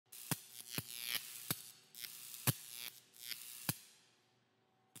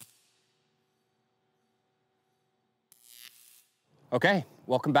Okay,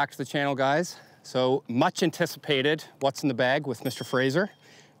 welcome back to the channel, guys. So much anticipated, what's in the bag with Mr. Fraser.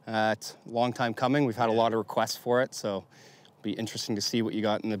 It's a long time coming. We've had a lot of requests for it, so it'll be interesting to see what you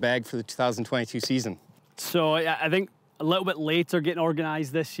got in the bag for the 2022 season. So I think a little bit later getting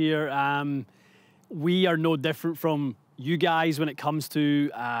organized this year. We are no different from you guys when it comes to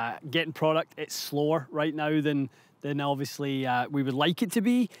getting product. It's slower right now than obviously we would like it to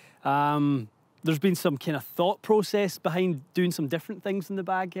be. There's been some kind of thought process behind doing some different things in the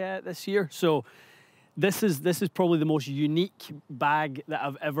bag this year. So this is probably the most unique bag that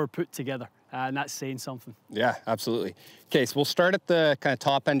I've ever put together, and that's saying something. Yeah, absolutely. Okay, so we'll start at the kind of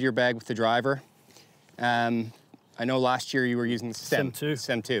top end of your bag with the driver. I know last year you were using Sim 2.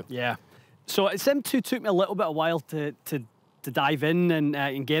 Sim 2. Yeah. So Sim 2 took me a little bit of a while to dive in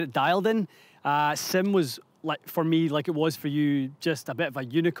and get it dialed in. Sim was, like for me, like it was for you, just a bit of a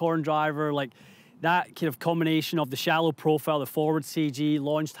unicorn driver. Like that kind of combination of the shallow profile, the forward CG,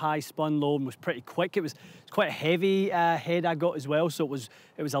 launched high, spun low, and was pretty quick. It was quite a heavy head I got as well, so it was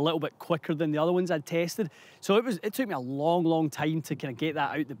a little bit quicker than the other ones I'd tested. So it took me a long time to kind of get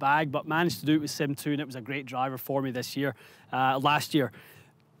that out the bag, but managed to do it with Sim 2, and it was a great driver for me this year, last year.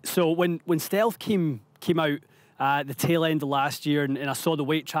 So when Stealth came out, the tail end of last year, and I saw the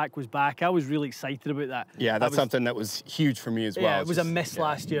weight track was back, I was really excited about that. Yeah, that's something that was huge for me as well. Yeah, it was a miss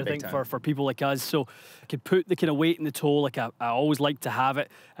last year, I think, for people like us. So I could put the kind of weight in the toe like I always like to have it.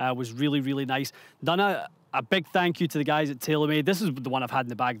 Was really nice. Done a big thank you to the guys at TaylorMade. This is the one I've had in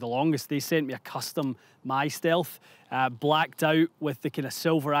the bag the longest. They sent me a custom My Stealth, blacked out with the kind of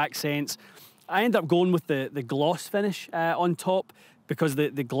silver accents. I ended up going with the gloss finish on top, because the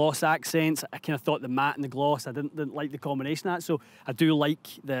gloss accents, I kind of thought the matte and the gloss, I didn't like the combination of that. So I do like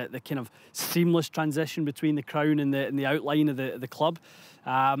the kind of seamless transition between the crown and the outline of the club.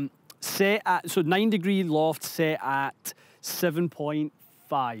 Set at, so 9-degree loft set at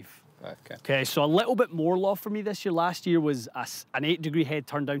 7.5. Okay, so a little bit more loft for me this year. Last year was an 8-degree head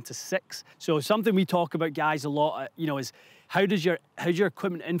turned down to 6. So something we talk about, guys, a lot, is how does your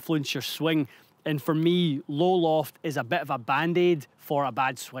equipment influence your swing? And for me, low loft is a bit of a band-aid for a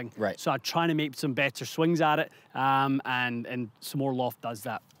bad swing. Right. So I'm trying to make some better swings at it, and some more loft does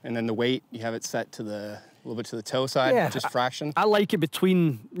that. And then the weight, you have it set to a little bit to the toe side, just fraction? I like it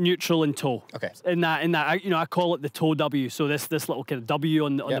between neutral and toe. Okay. In that, I call it the toe W. So this little kind of W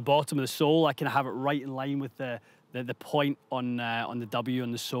on the bottom of the sole, I can have it right in line with the point on the W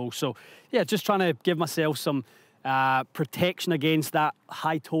on the sole. So yeah, just trying to give myself some protection against that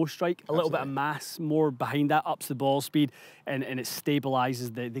high toe strike, a little bit of mass more behind that, ups the ball speed, and it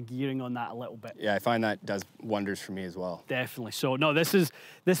stabilizes the gearing on that a little bit. Yeah, I find that does wonders for me as well. Definitely. So no, this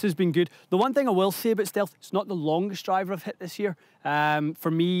has been good. The one thing I will say about Stealth, it's not the longest driver I've hit this year.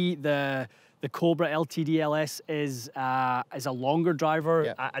 For me, the Cobra LTD LS is a longer driver.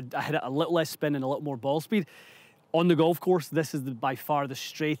 Yeah. I hit it a little less spin and a little more ball speed. On the golf course, this is by far the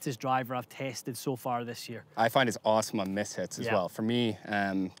straightest driver I've tested so far this year. I find it's awesome on miss hits as well. For me,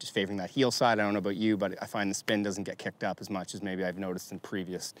 just favoring that heel side. I don't know about you, but I find the spin doesn't get kicked up as much as maybe I've noticed in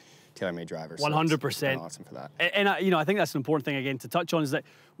previous TaylorMade drivers. 100%. So awesome for that. And I think that's an important thing again to touch on, is that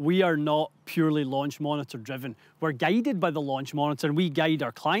we are not purely launch monitor driven. We're guided by the launch monitor, and we guide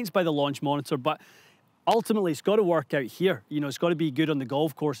our clients by the launch monitor, but ultimately it's got to work out here. It's got to be good on the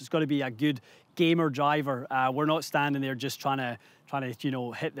golf course. It's got to be a good gamer driver. We're not standing there just trying to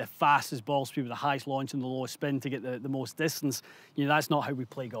hit the fastest ball speed with the highest launch and the lowest spin to get the most distance. That's not how we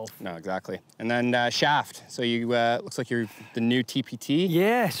play golf. No, exactly. And then shaft. So you looks like you're the new TPT.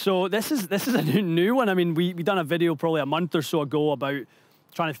 Yeah. So this is a new one. I mean, we done a video probably a month or so ago about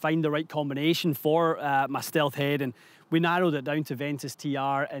trying to find the right combination for my Stealth head, and we narrowed it down to Ventus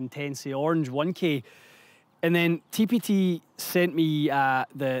TR and Tensei Orange 1K. And then TPT sent me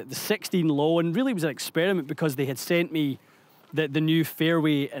the 16 low, and really it was an experiment because they had sent me the new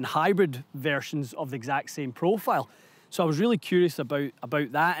fairway and hybrid versions of the exact same profile. So I was really curious about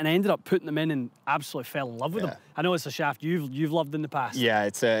that, and I ended up putting them in and absolutely fell in love with them. I know it's a shaft you've loved in the past. Yeah,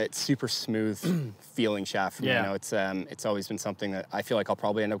 it's super smooth feeling shaft for me. It's always been something that I feel like I'll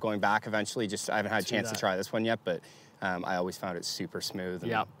probably end up going back eventually. Just I haven't had a chance to try this one yet, but I always found it super smooth.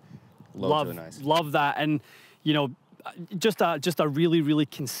 And love that, and just a really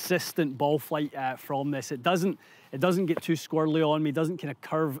consistent ball flight from this. It doesn't get too squirrely on me. It doesn't kind of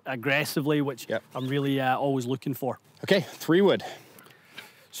curve aggressively, which I'm really always looking for. Okay, 3-wood.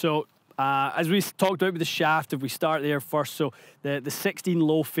 So as we talked about with the shaft, if we start there first, so the 16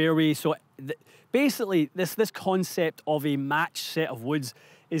 low fairway. So basically, this concept of a matched set of woods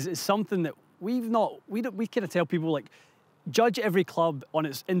is something that we kind of tell people, like, judge every club on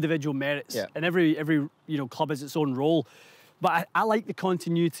its individual merits, and every club has its own role. But I like the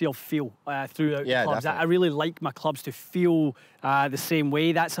continuity of feel throughout the clubs. I really like my clubs to feel the same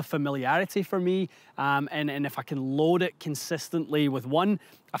way. That's a familiarity for me. And if I can load it consistently with one,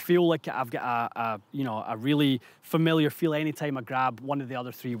 I feel like I've got a really familiar feel anytime I grab one of the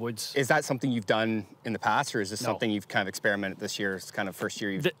other 3 woods. Is that something you've done in the past, or is this something you've kind of experimented this year? It's kind of first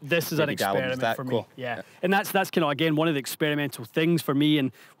year you've This is an experiment for me. Cool. Yeah. And that's kind of, again, one of the experimental things for me,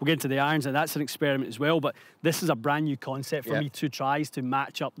 and we'll get into the irons, and that's an experiment as well. But this is a brand new concept for me, 2 tries to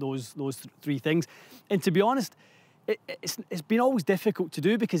match up those 3 things. And to be honest, it's been always difficult to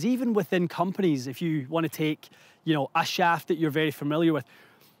do, because even within companies, if you want to take, a shaft that you're very familiar with,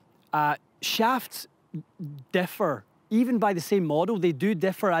 shafts differ. Even by the same model, they do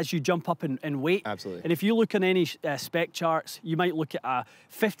differ as you jump up in weight. Absolutely. And if you look on any spec charts, you might look at a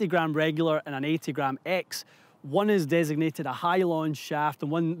 50-gram regular and an 80-gram X. One is designated a high launch shaft,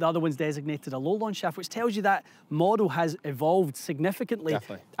 and the other one's designated a low launch shaft, which tells you that model has evolved significantly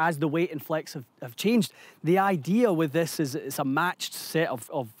as the weight and flex have changed. The idea with this is it's a matched set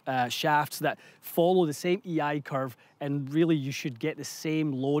of shafts that follow the same EI curve, and really you should get the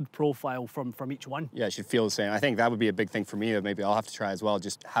same load profile from each one. Yeah, it should feel the same. I think that would be a big thing for me that maybe I'll have to try as well,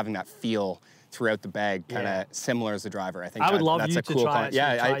 just having that feel throughout the bag, kind of similar as the driver. I think I would love that's you a cool try it.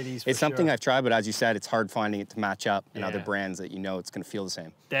 Yeah, these it's something sure. I've tried, but as you said, it's hard finding it to match up in other brands that it's going to feel the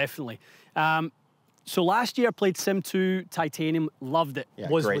same. Definitely. So last year I played Sim 2 Titanium, loved it.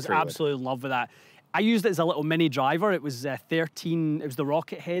 Was absolutely in love with that. I used it as a little mini driver. It was 13, it was the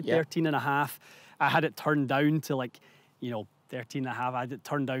rocket head, 13 and a half. I had it turned down to 13 and a half. I had it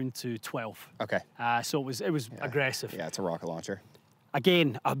turned down to 12. Okay. So it was aggressive. Yeah, it's a rocket launcher.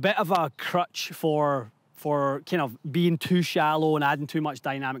 Again, a bit of a crutch for kind of being too shallow and adding too much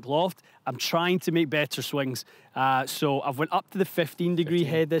dynamic loft. I'm trying to make better swings. So I've went up to the 15-degree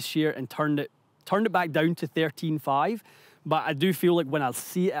head this year and turned it back down to 13.5. But I do feel like when I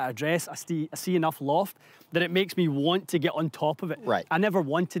see it at address, I see enough loft that it makes me want to get on top of it. Right. I never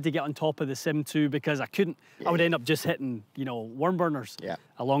wanted to get on top of the Sim 2 because I couldn't. I would end up just hitting, worm burners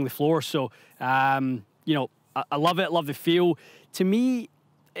along the floor. So, I love it. Love the feel. To me,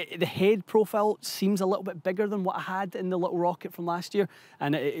 the head profile seems a little bit bigger than what I had in the little rocket from last year,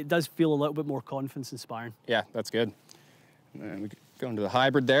 and it does feel a little bit more confidence inspiring. Yeah, that's good. And we go into the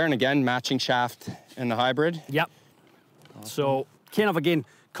hybrid there, and again, matching shaft in the hybrid. Yep. Awesome. So kind of, again,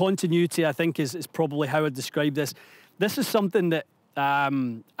 continuity, I think, is probably how I'd describe this. This is something that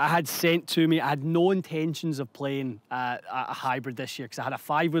I had sent to me. I had no intentions of playing a hybrid this year because I had a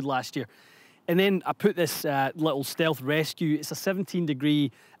 5-wood last year. And then I put this little Stealth Rescue. It's a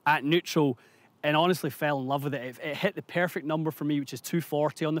 17-degree at neutral, and honestly fell in love with it. It hit the perfect number for me, which is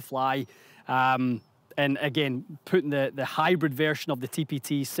 240 on the fly. And again, putting the hybrid version of the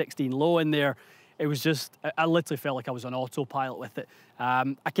TPT 16 low in there, it was just, I literally felt like I was on autopilot with it.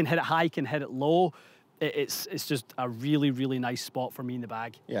 I can hit it high, can hit it low. It's just a really, really nice spot for me in the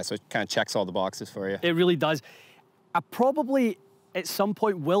bag. Yeah, so it kind of checks all the boxes for you. It really does. I probably, at some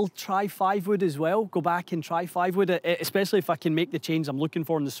point, will try 5-wood as well. Go back and try 5-wood, especially if I can make the change I'm looking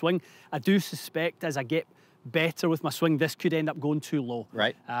for in the swing. I do suspect as I get better with my swing, this could end up going too low.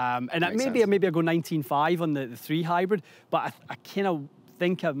 Right. And maybe I go 19.5 on the 3 hybrid, but I kind of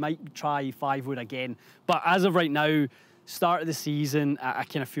think I might try 5-wood again. But as of right now, start of the season, I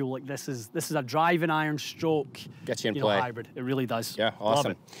kind of feel like this is a driving iron stroke. Gets you in play. Hybrid. It really does. Yeah,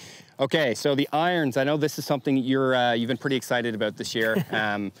 awesome. Love it. Okay, so the irons, I know this is something you've been pretty excited about this year.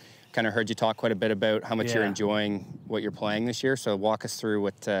 Kind of heard you talk quite a bit about how much you're enjoying what you're playing this year. So walk us through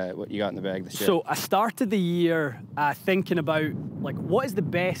what you got in the bag this year. So I started the year thinking about what is the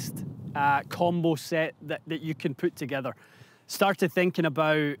best combo set that you can put together. Started thinking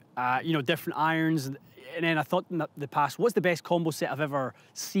about different irons, and then I thought in the past, what's the best combo set I've ever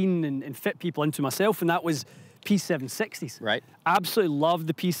seen and fit people into myself, and that was P760s. Right. Absolutely love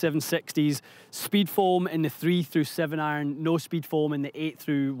the P760s. Speed foam in the 3 through 7 iron, no speed foam in the 8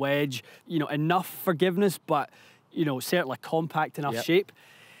 through wedge. Enough forgiveness, but certainly compact enough shape.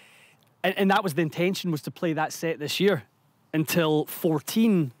 And that was the intention, was to play that set this year, until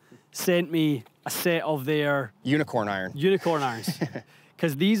 14 sent me a set of their unicorn irons.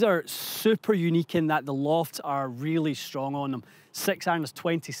 Because these are super unique in that the lofts are really strong on them. 6 iron has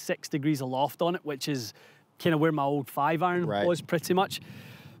 26 degrees of loft on it, which is kind of where my old 5 iron was pretty much.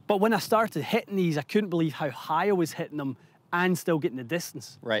 But when I started hitting these, I couldn't believe how high I was hitting them and still getting the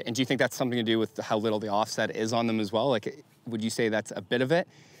distance. Right, and do you think that's something to do with how little the offset is on them as well? Would you say that's a bit of it?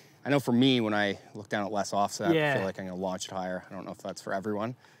 I know for me, when I look down at less offset, I feel like I'm gonna launch it higher. I don't know if that's for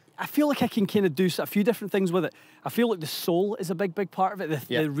everyone. I feel like I can kind of do a few different things with it. I feel like the sole is a big part of it.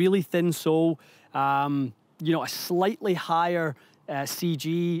 The really thin sole. you know, a slightly higher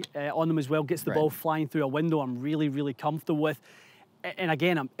CG on them as well, gets the ball flying through a window. I'm really, really comfortable with. And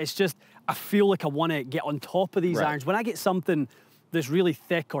again, it's just, I feel like I want to get on top of these irons. When I get something that's really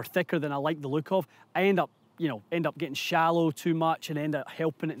thick or thicker than I like the look of, I end up getting shallow too much and end up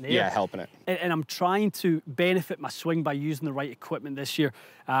helping it in the air. Yeah, helping it. And I'm trying to benefit my swing by using the right equipment this year.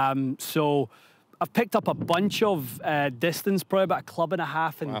 So I've picked up a bunch of distance, probably about 1.5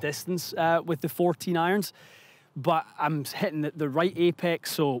 clubs in distance with the 14 irons. But I'm hitting the right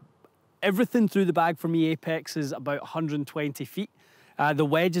apex, so everything through the bag for me, apex is about 120 feet. The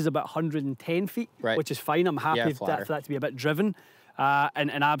wedge is about 110 feet, which is fine. I'm happy for that to be a bit driven.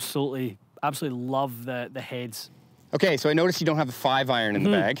 And absolutely love the heads. Okay, so I noticed you don't have a 5-iron in the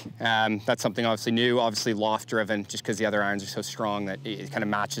bag. That's something obviously new, obviously loft-driven, just because the other irons are so strong that it kind of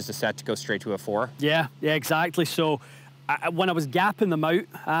matches the set to go straight to a 4. Yeah, exactly. So when I was gapping them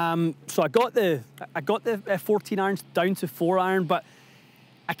out, so I got the 14 irons down to 4-iron, but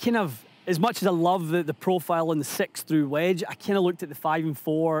I kind of, as much as I love the profile on the 6 through wedge, I kind of looked at the 5 and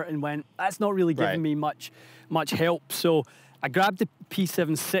 4 and went, that's not really giving me much help. So I grabbed the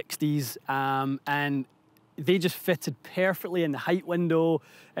P760s and they just fitted perfectly in the height window.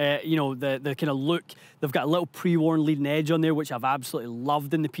 You know, the kind of look, they've got a little pre-worn leading edge on there, which I've absolutely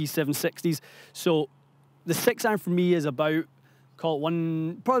loved in the P760s. So the 6-iron for me is about, call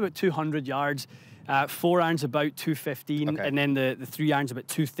it probably about 200 yards. 4-iron's about 215, and then the 3-iron's about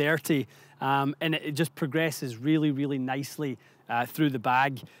 230. And it just progresses really, really nicely through the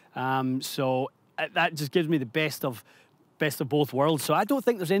bag. So that just gives me the best of both worlds. So I don't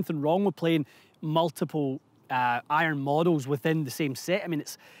think there's anything wrong with playing multiple iron models within the same set. I mean,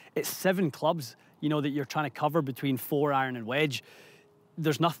 it's 7 clubs, you know, that you're trying to cover between 4-iron and wedge.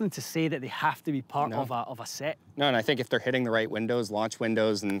 There's nothing to say that they have to be part of a set. No, and I think if they're hitting the right windows, launch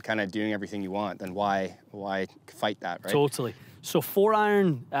windows, and kind of doing everything you want, then why fight that, right? Totally. So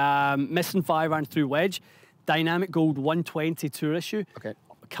 4-iron, missing 5-iron through wedge, Dynamic Gold 120 tour issue. Okay.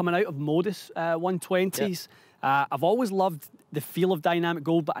 Coming out of Modus 120s. I've always loved the feel of Dynamic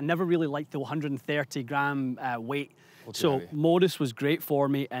Gold, but I never really liked the 130 gram weight. So Modus was great for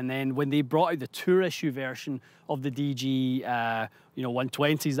me, and then when they brought out the tour issue version of the DG,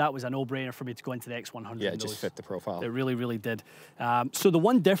 120s, that was a no-brainer for me to go into the X100. Yeah, it just fit the profile. It really, really did. So the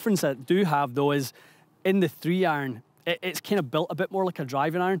one difference I do have though is in the 3-iron, it's kind of built a bit more like a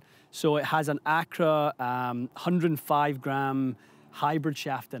driving iron. So it has an Acra 105 gram hybrid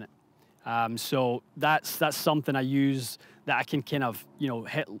shaft in it. So that's something I use that I can kind of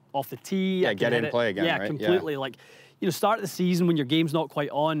hit off the tee. Yeah, get in play again. Yeah, right? completely. Like start of the season when your game's not quite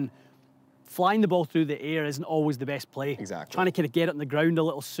on, flying the ball through the air isn't always the best play. Exactly. Trying to kind of get it on the ground a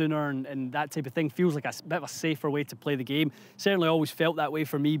little sooner and that type of thing feels like a bit of a safer way to play the game. Certainly always felt that way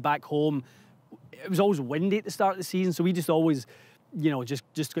for me back home. It was always windy at the start of the season, so we just always,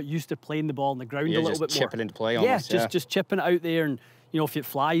 just got used to playing the ball on the ground a little bit more. Just chip it into play almost. Yeah, just chipping it out there, and if it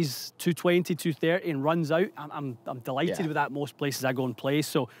flies 220, 230 and runs out, I'm delighted with that most places I go and play.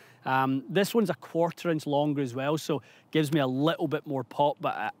 So this one's a 1/4 inch longer as well, so gives me a little bit more pop,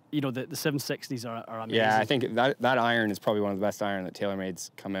 but the 760s are amazing. Yeah, I think that iron is probably one of the best iron that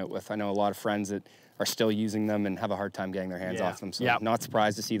TaylorMade's come out with. I know a lot of friends that are still using them and have a hard time getting their hands off them, so not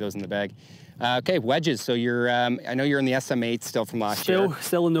surprised to see those in the bag. Okay, wedges. So you're, I know you're in the SM8 still from last year.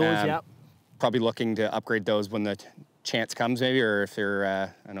 Still in those, yeah. Probably looking to upgrade those when the chance comes, maybe, or if you're,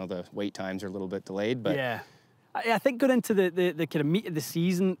 I know the wait times are a little bit delayed, but yeah, I think going into the kind of meat of the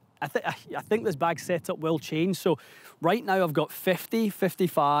season, I think this bag setup will change. So right now I've got 50,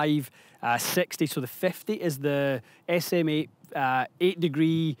 55, 60. So the 50 is the SM8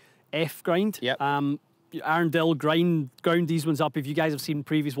 8-degree F grind. Yep. Arndell ground these ones up. If you guys have seen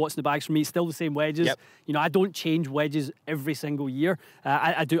previous What's in the Bags from me, it's still the same wedges. Yep. I don't change wedges every single year.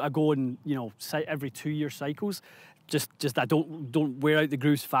 I go in every 2-year cycles. Just I don't wear out the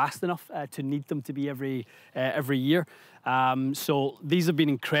grooves fast enough to need them to be every year. So these have been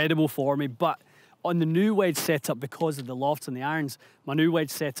incredible for me. But on the new wedge setup, because of the lofts and the irons, my new wedge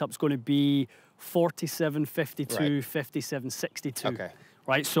setup's going to be 47, 52, 57, 62. Okay.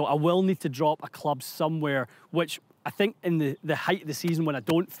 Right, so I will need to drop a club somewhere, which I think in the height of the season when I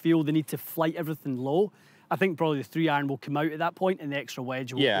don't feel the need to flight everything low, I think probably the 3-iron will come out at that point and the extra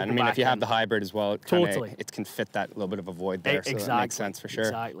wedge will and I mean, if you have the hybrid as well, it can fit that little bit of a void there, exactly. So that makes sense for sure.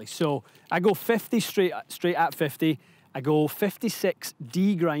 Exactly. So I go 50 straight at 50. I go 56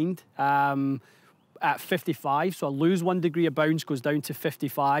 D grind at 55, so I lose 1 degree of bounce, goes down to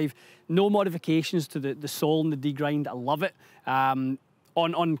 55. No modifications to the sole and the D grind. I love it.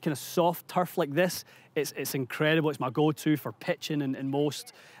 On kind of soft turf like this, it's incredible. It's my go-to for pitching in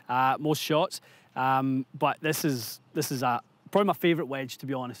most shots. But this is probably my favourite wedge, to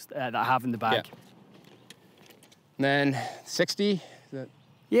be honest, that I have in the bag. Yeah. And then 60.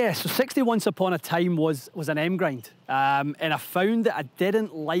 Yeah, so 60 once upon a time was an M grind, and I found that I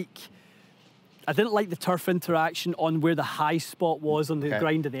didn't like the turf interaction on where the high spot was on the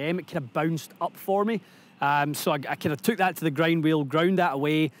grind of the M. It kind of bounced up for me. So I kind of took that to the grind wheel, ground that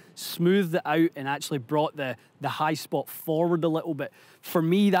away, smoothed it out, and actually brought the high spot forward a little bit. For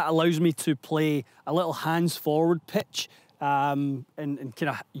me, that allows me to play a little hands forward pitch and kind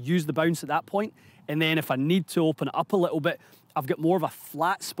of use the bounce at that point. And then if I need to open it up a little bit, I've got more of a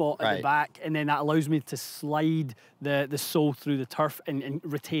flat spot at the back, and then that allows me to slide the sole through the turf and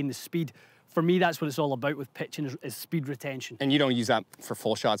retain the speed. For me, that's what it's all about with pitching, is speed retention. And you don't use that for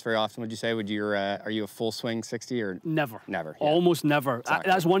full shots very often, would you say? Are you a full swing 60 or? Never. Never. Yeah. Almost never.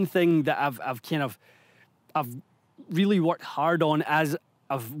 Exactly. That's one thing that I've really worked hard on as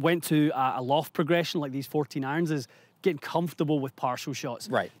I've went to a loft progression like these 14 irons, is getting comfortable with partial shots.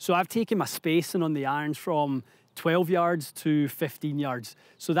 Right. So I've taken my spacing on the irons from 12 yards to 15 yards.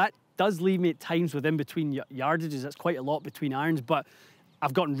 So that does leave me at times with in between yardages. That's quite a lot between irons, but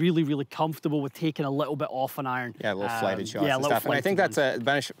I've gotten really, really comfortable with taking a little bit off an iron. Yeah, a little flighted shots and stuff. And I think ones. that's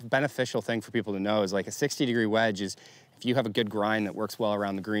a beneficial thing for people to know, is like a 60-degree wedge is, if you have a good grind that works well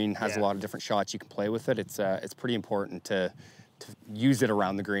around the green, has a lot of different shots you can play with it, it's pretty important to use it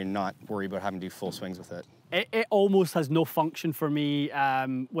around the green, not worry about having to do full swings with it. It almost has no function for me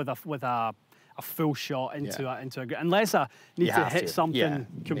with a full shot into a green, unless I need to hit something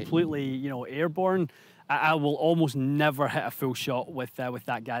completely airborne. I will almost never hit a full shot with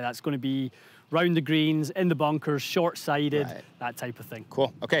that guy. That's going to be round the greens, in the bunkers, short-sided, that type of thing.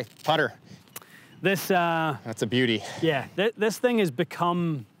 Cool. Okay, putter. This that's a beauty. Yeah, this thing has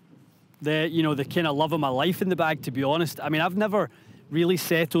become the kind of love of my life in the bag, to be honest. I mean, I've never really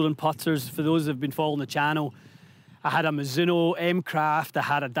settled on putters. For those who've been following the channel, I had a Mizuno M-Craft, I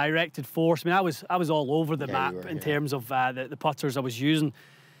had a directed force. I mean, I was all over the map in terms of the putters I was using.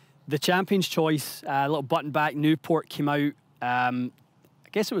 The Champion's Choice, a little button back Newport came out, I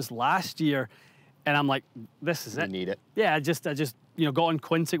guess it was last year, and I'm like, this is it. You need it. Yeah, I just got on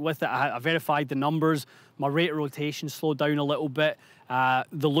Quintic with it. I verified the numbers. My rate of rotation slowed down a little bit.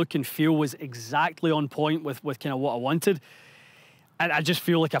 The look and feel was exactly on point with kind of what I wanted. And I just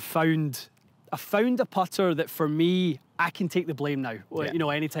feel like I found a putter that, for me, I can take the blame now.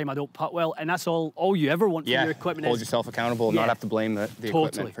 Anytime I don't putt well, and that's all you ever want from your equipment. Hold yourself accountable and not have to blame the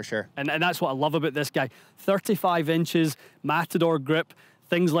equipment, for sure. And that's what I love about this guy. 35 inches, Matador grip,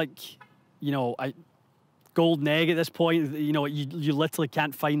 things like, Golden Egg at this point, you literally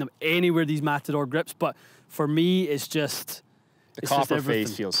can't find them anywhere, these Matador grips. But for me, it's just... The copper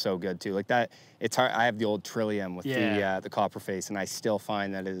face feels so good too. Like that, it's hard. I have the old Trillium with the copper face, and I still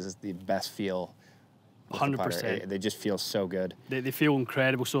find that it is the best feel. 100%. They just feel so good. They feel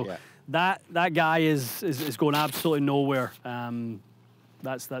incredible. So that guy is going absolutely nowhere.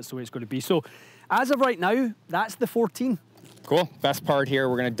 That's the way it's going to be. So as of right now, that's the 14. Cool. Best part here,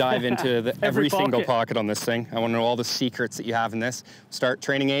 we're going to dive into every single pocket on this thing. I want to know all the secrets that you have in this. Start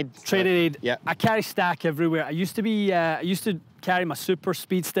training aid. Training aid. Yeah. I carry stack everywhere. I used to carry my super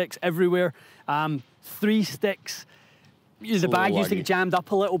speed sticks everywhere. 3 sticks. The bag used to get jammed up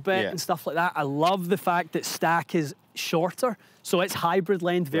a little bit and stuff like that. I love the fact that stack is shorter, so it's hybrid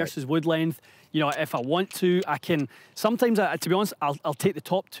length versus wood length. If I want to, I can. Sometimes, to be honest, I'll take the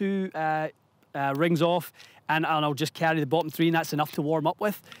top 2 rings off, and I'll just carry the bottom 3, and that's enough to warm up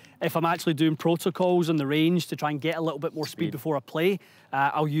with. If I'm actually doing protocols on the range to try and get a little bit more speed before I play,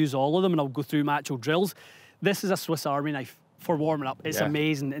 I'll use all of them, and I'll go through my actual drills. This is a Swiss Army knife for warming up. It's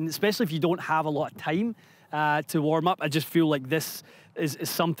amazing, and especially if you don't have a lot of time to warm up, I just feel like this is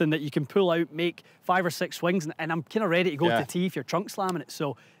something that you can pull out, make 5 or 6 swings, and I'm kind of ready to go to the tee if you're trunk slamming it.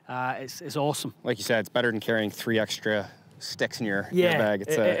 So it's awesome. Like you said, it's better than carrying 3 extra sticks in your bag.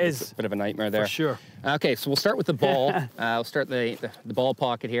 It's a bit of a nightmare there. For sure. Okay, so we'll start with the ball. We'll start the ball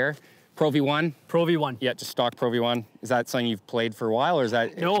pocket here. Pro V1? Pro V1. Yeah, just stock Pro V1. Is that something you've played for a while, or is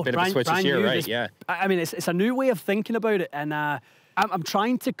that a bit of a switch this year, right? I mean, it's a new way of thinking about it, and I'm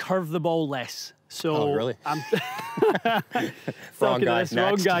trying to curve the ball less. So really? I'm wrong guy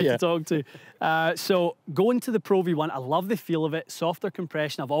to talk to. So going to the Pro V1, I love the feel of it. Softer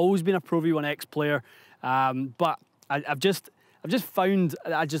compression. I've always been a Pro V1 X player, but I've just found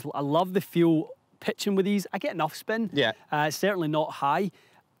I love the feel pitching with these. I get enough spin. Yeah. It's certainly not high.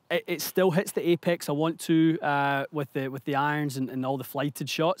 It still hits the apex I want to with the irons and all the flighted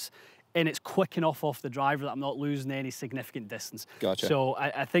shots. And it's quick enough off the driver that I'm not losing any significant distance. Gotcha. So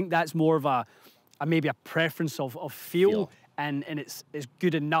I think that's more of maybe a preference of feel. and it's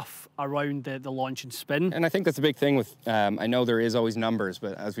good enough around the launch and spin. And I think that's a big thing with, I know there is always numbers,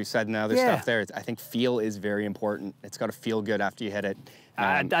 but as we said in the other stuff there, I think feel is very important. It's got to feel good after you hit it.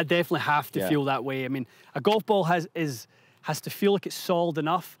 I definitely have to feel that way. I mean, a golf ball has to feel like it's solid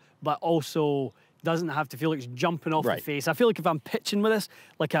enough, but also doesn't have to feel like it's jumping off the face. I feel like if I'm pitching with this,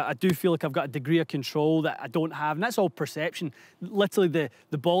 like I do feel like I've got a degree of control that I don't have, and that's all perception. Literally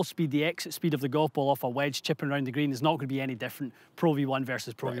the ball speed, the exit speed of the golf ball off a wedge chipping around the green is not going to be any different Pro V1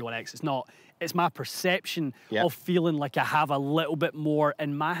 versus Pro V1X. It's not. It's my perception of feeling like I have a little bit more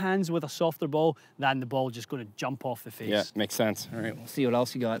in my hands with a softer ball than the ball just going to jump off the face. Yeah, makes sense. All right, we'll see what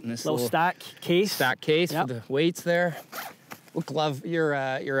else you got in this little stack case. Stack case with the weights there. What glove? You're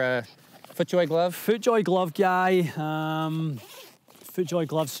a FootJoy glove? FootJoy glove guy. FootJoy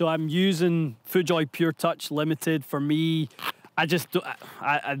gloves. So I'm using FootJoy Pure Touch Limited. For me, I just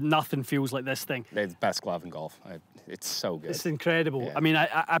nothing feels like this thing. It's the best glove in golf. It's so good. It's incredible. I mean,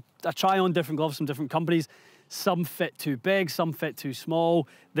 I try on different gloves from different companies. Some fit too big, some fit too small.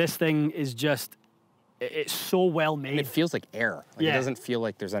 This thing is just, it's so well made. And it feels like air. Like it doesn't feel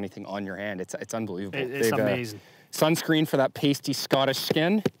like there's anything on your hand. It's unbelievable. It's amazing. Sunscreen for that pasty Scottish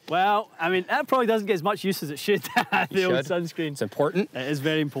skin. Well, I mean, that probably doesn't get as much use as it should, the old sunscreen. It's important. It is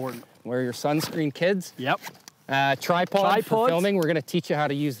very important. Wear your sunscreen, kids. Yep. Tripod for filming. We're going to teach you how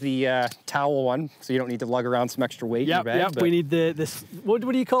to use the towel one, so you don't need to lug around some extra weight in your bag. Yep, we need this. What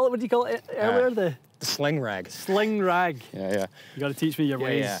do you call it? What did you call it earlier? The sling rag. Sling rag. Yeah. You got to teach me your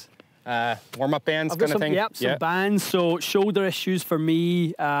ways. Warm-up bands kind of thing. Yep, some bands. So shoulder issues for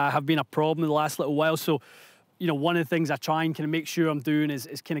me have been a problem in the last little while. So, you know, one of the things I try and kind of make sure I'm doing is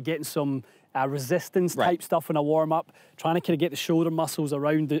kind of getting some resistance type stuff when I warm up, trying to kind of get the shoulder muscles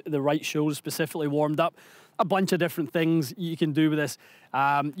around the right shoulder specifically warmed up. A bunch of different things you can do with this.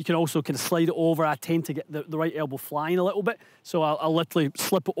 You can also kind of slide it over. I tend to get the right elbow flying a little bit, so I'll literally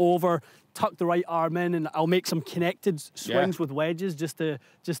slip it over, tuck the right arm in, and I'll make some connected swings with wedges just to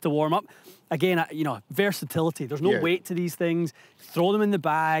warm up. Again, you know, versatility. There's no weight to these things. Throw them in the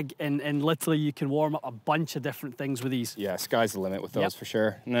bag, and literally you can warm up a bunch of different things with these. Yeah, sky's the limit with those for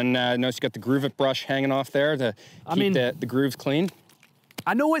sure. And then notice you got the Groove It brush hanging off there to keep the grooves clean.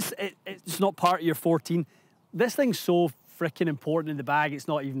 I know it's not part of your 14. This thing's so freaking important in the bag, it's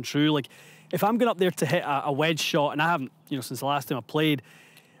not even true. Like, if I'm going up there to hit a wedge shot, and I haven't, you know, since the last time I played,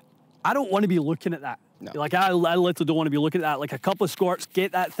 I don't want to be looking at that. No. Like, I literally don't want to be looking at that. Like, a couple of squirts,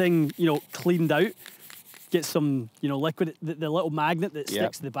 get that thing, you know, cleaned out, get some, you know, liquid. The little magnet that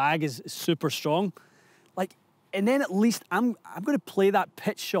sticks to the bag is super strong. Like, and then at least I'm going to play that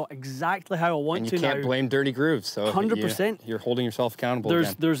pitch shot exactly how I want to now. And you can't blame dirty grooves. So 100%. You're holding yourself accountable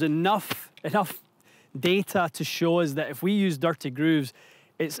again. There's enough data to show us that if we use dirty grooves,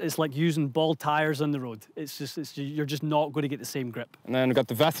 it's like using bald tires on the road. You're just not going to get the same grip. And then we've got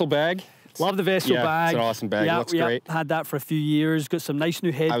the Vessel bag. Love the Vessel bag. It's an awesome bag. It looks great. Had that for a few years. Got some nice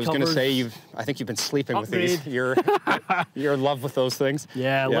new head covers. I was going to say, I think you've been sleeping with these. You're in love with those things.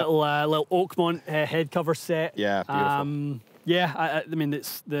 Yeah, little Oakmont head cover set. Yeah, beautiful. I mean,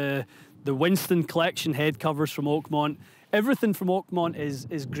 it's the Winston collection head covers from Oakmont. Everything from Oakmont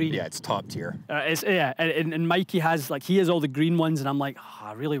is green. Yeah, it's top tier. And Mikey has, like, he has all the green ones, and I'm like, oh,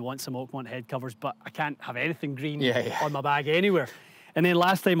 I really want some Oakmont head covers, but I can't have anything green on my bag anywhere. And then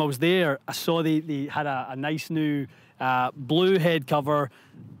last time I was there, I saw they had a nice new blue head cover,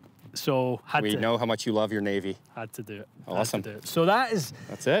 so we know how much you love your navy. Had to do it. Awesome. So that's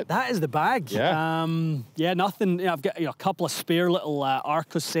it. That is the bag. Yeah. Nothing. You know, I've got a couple of spare little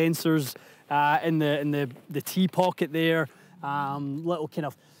Arcos sensors in the T pocket there. Little kind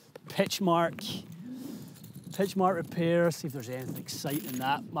of pitch mark repair. See if there's anything exciting in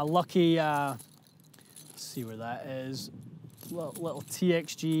that. My lucky. Let's see where that is. Little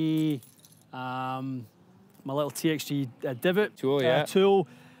TXG. My little TXG divot tool.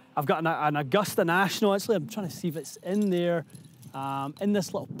 I've got an Augusta National. Actually, I'm trying to see if it's in there. In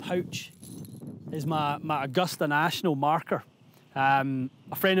this little pouch is my Augusta National marker. A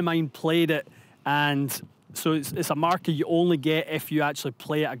friend of mine played it, and so it's a marker you only get if you actually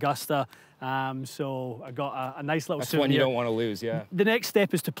play at Augusta. So I got a nice little souvenir. That's one you don't want to lose, yeah. The next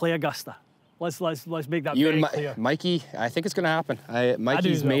step is to play Augusta. Let's make that very clear. Mikey, I think it's going to happen.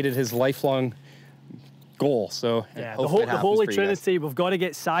 Mikey's made it his lifelong goal, so yeah, the Holy Trinity. We've got to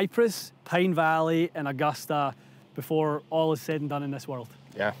get Cypress, Pine Valley, and Augusta before all is said and done in this world.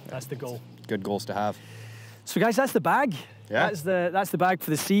 Yeah, that's the goal. Good goals to have. So guys, that's the bag. Yeah. That's the bag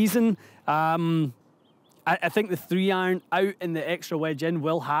for the season. I think the 3-iron out and the extra wedge in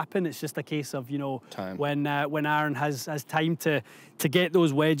will happen. It's just a case of, you know, time. when Aaron has time to get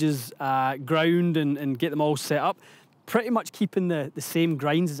those wedges ground and get them all set up. pretty much keeping the same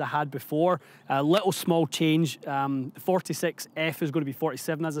grinds as I had before. A little small change. 46F is going to be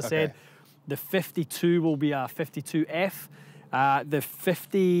 47, as I said. The 52 will be a 52F. The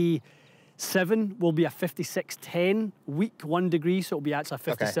 57 will be a 5610, weak 1 degree, so it'll be actually a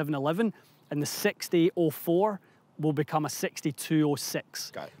 5711. And the 6004 will become a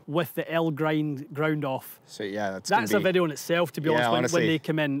 6206 with the L ground off. So yeah, that's a video in itself, to be honest, when they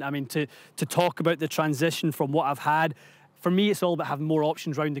come in. I mean, to talk about the transition from what I've had. For me, it's all about having more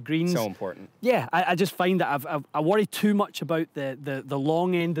options around the greens. So important. Yeah, I just find that I worry too much about the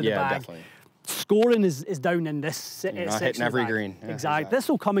long end of the bag. Definitely. Scoring is down in this section. You're not hitting every green. Yeah, exactly. This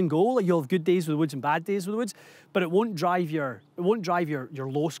will come and go. Like, you'll have good days with the woods and bad days with the woods, but it won't drive your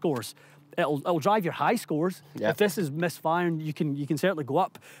low scores. It'll drive your high scores. If this is misfiring, you can certainly go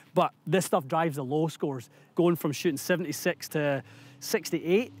up, but this stuff drives the low scores. Going from shooting 76 to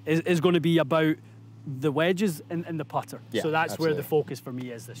 68 is going to be about the wedges and the putter. So that's where the focus for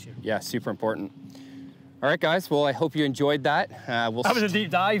me is this year. Yeah, super important. All right, guys. Well, I hope you enjoyed that. That was a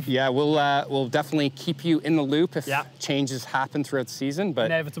deep dive. Yeah, we'll definitely keep you in the loop if changes happen throughout the season. But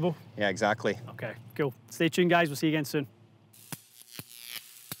inevitable. Yeah, exactly. Okay, cool. Stay tuned, guys. We'll see you again soon.